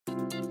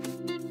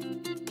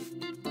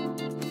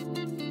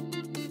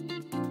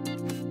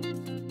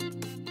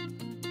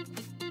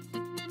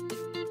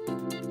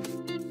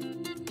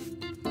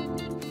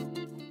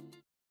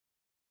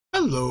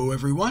Hello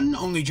everyone,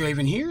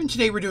 Onlydraven here, and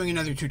today we're doing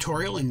another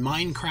tutorial in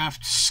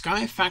Minecraft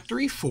Sky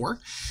Factory 4.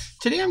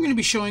 Today I'm going to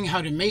be showing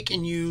how to make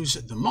and use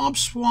the Mob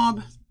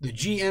Swab, the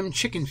GM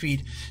chicken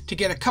feed, to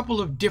get a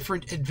couple of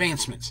different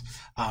advancements.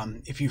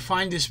 If you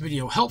find this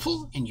video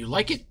helpful and you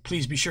like it,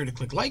 please be sure to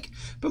click like,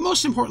 but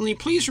most importantly,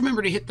 please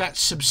remember to hit that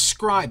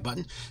subscribe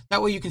button.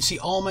 That way you can see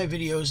all my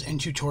videos and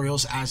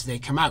tutorials as they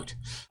come out.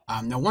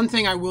 Now, one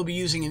thing I will be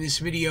using in this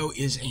video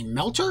is a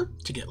melter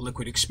to get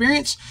liquid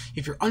experience.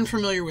 If you're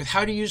unfamiliar with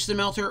how to use the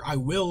melter, I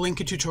will link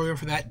a tutorial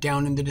for that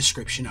down in the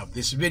description of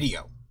this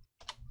video.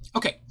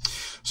 Okay,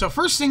 so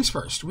first things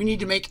first, we need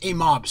to make a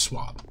mob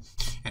swab.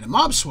 And a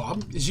mob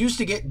swab is used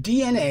to get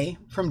DNA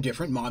from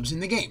different mobs in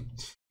the game.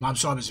 Mob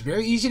swab is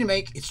very easy to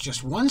make. It's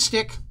just one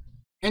stick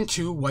and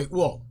 2 white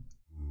wool.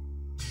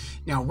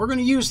 Now, we're going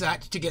to use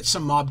that to get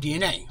some mob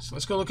DNA. So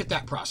let's go look at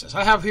that process.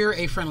 I have here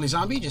a friendly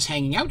zombie just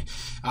hanging out.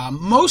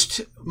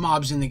 Most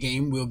mobs in the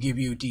game will give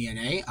you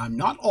DNA.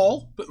 Not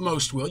all, but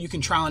most will. You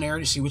can trial and error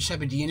to see which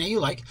type of DNA you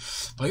like.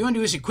 All you want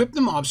to do is equip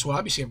the mob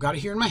swab. You see I've got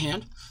it here in my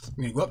hand. I'm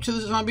going to go up to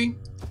the zombie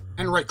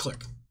and right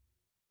click.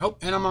 Oh,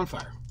 and I'm on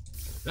fire.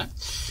 That.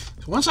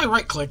 So once I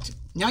right clicked,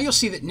 now you'll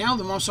see that now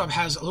the mob swab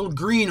has a little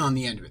green on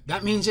the end of it.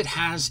 That means it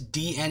has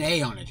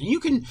DNA on it. And you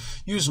can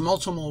use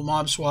multiple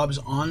mob swabs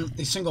on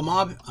a single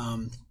mob.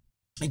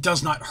 It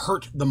does not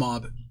hurt the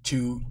mob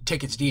to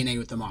take its DNA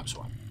with the mob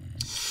swab.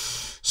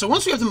 So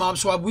once we have the mob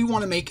swab, we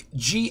want to make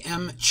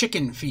GM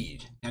chicken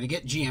feed. Now to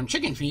get GM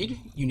chicken feed,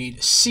 you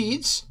need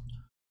seeds,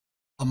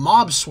 a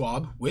mob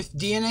swab with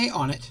DNA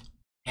on it,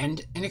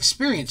 and an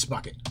experience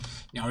bucket.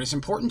 Now it is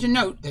important to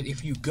note that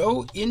if you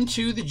go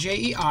into the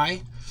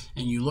JEI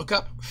and you look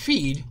up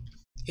feed,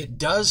 it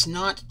does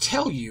not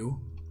tell you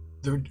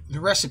the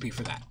recipe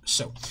for that.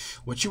 So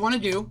what you want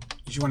to do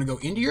is you want to go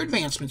into your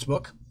advancements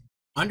book.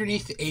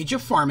 Underneath the age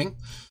of farming,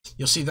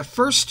 you'll see the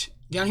first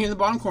down here in the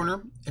bottom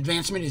corner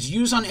advancement is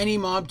use on any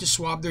mob to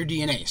swab their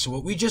DNA. So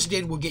what we just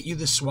did will get you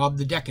the swab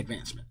the deck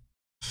advancement.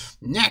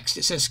 Next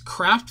it says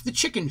craft the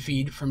chicken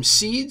feed from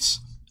seeds,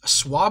 a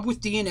swab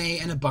with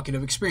DNA, and a bucket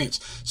of experience.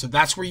 So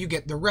that's where you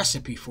get the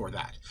recipe for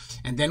that.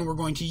 And then we're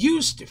going to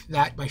use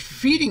that by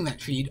feeding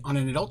that feed on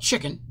an adult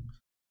chicken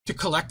to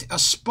collect a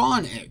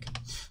spawn egg.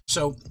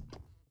 So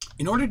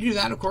in order to do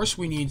that, of course,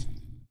 we need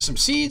some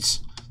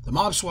seeds, the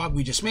mob swab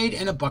we just made,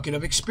 and a bucket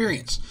of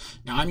experience.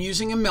 Now I'm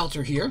using a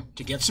melter here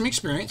to get some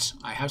experience.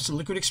 I have some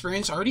liquid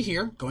experience already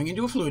here going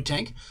into a fluid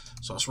tank.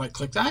 So let's right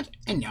click that,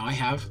 and now I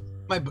have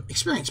my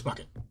experience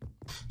bucket.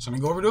 So I'm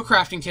going to go over to a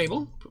crafting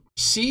table, put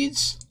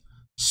seeds,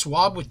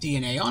 swab with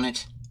DNA on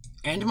it,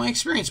 and my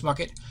experience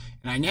bucket,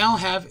 and I now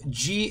have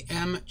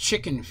GM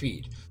chicken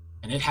feed,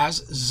 and it has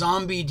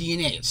zombie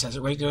DNA. It says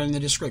it right there in the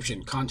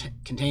description.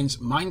 Contains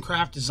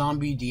Minecraft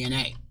zombie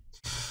DNA.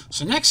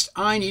 So next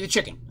I need a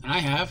chicken, and I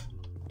have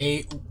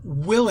a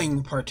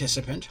willing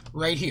participant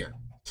right here.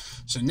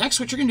 So next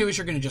what you're going to do is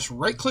you're going to just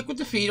right click with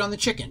the feed on the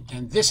chicken,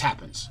 and this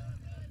happens.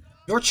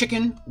 Your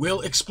chicken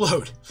will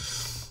explode.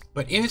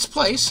 But in its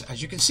place,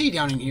 as you can see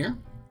down in here,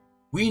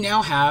 we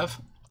now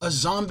have a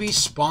zombie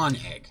spawn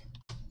egg.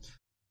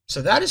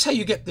 So that is how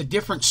you get the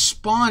different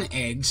spawn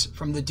eggs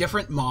from the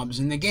different mobs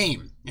in the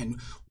game. And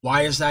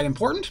why is that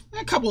important?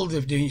 A couple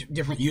of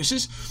different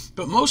uses,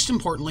 but most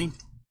importantly,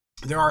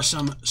 there are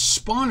some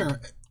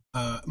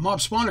mob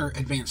spawner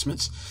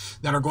advancements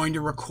that are going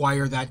to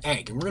require that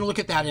egg. And we're going to look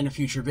at that in a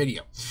future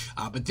video.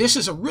 But this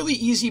is a really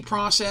easy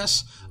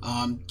process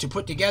to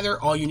put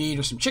together. All you need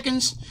are some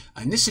chickens.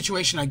 In this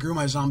situation, I grew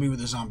my zombie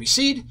with a zombie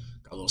seed,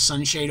 got a little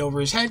sunshade over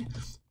his head.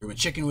 Grew a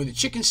chicken with a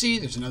chicken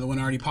seed. There's another one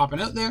already popping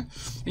out there.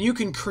 And you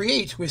can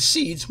create with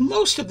seeds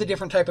most of the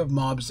different type of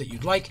mobs that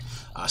you'd like.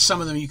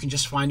 Some of them you can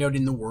just find out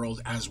in the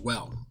world as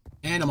well.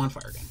 And I'm on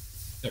fire again.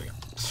 There we go.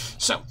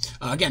 So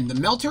again, the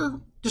melter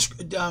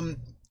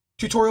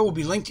tutorial will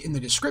be linked in the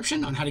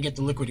description on how to get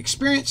the liquid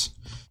experience.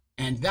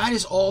 And that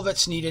is all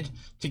that's needed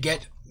to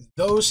get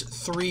those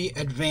 3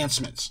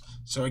 advancements.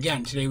 So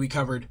again, today we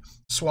covered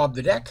swab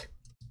the deck,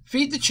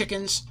 feed the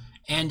chickens,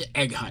 and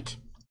egg hunt.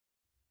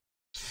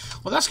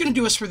 Well, that's going to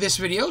do us for this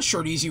video.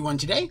 Short, easy one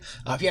today.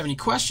 If you have any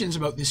questions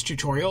about this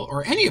tutorial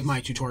or any of my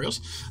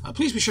tutorials,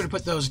 please be sure to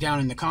put those down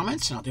in the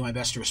comments, and I'll do my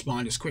best to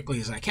respond as quickly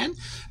as I can,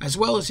 as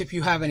well as if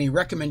you have any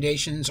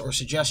recommendations or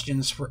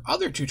suggestions for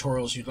other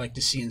tutorials you'd like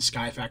to see in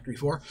Sky Factory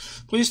 4,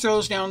 please throw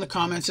those down in the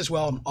comments as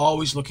well. I'm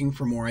always looking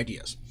for more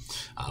ideas.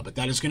 But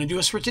that is going to do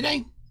us for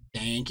today.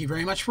 Thank you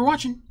very much for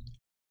watching.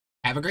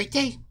 Have a great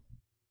day.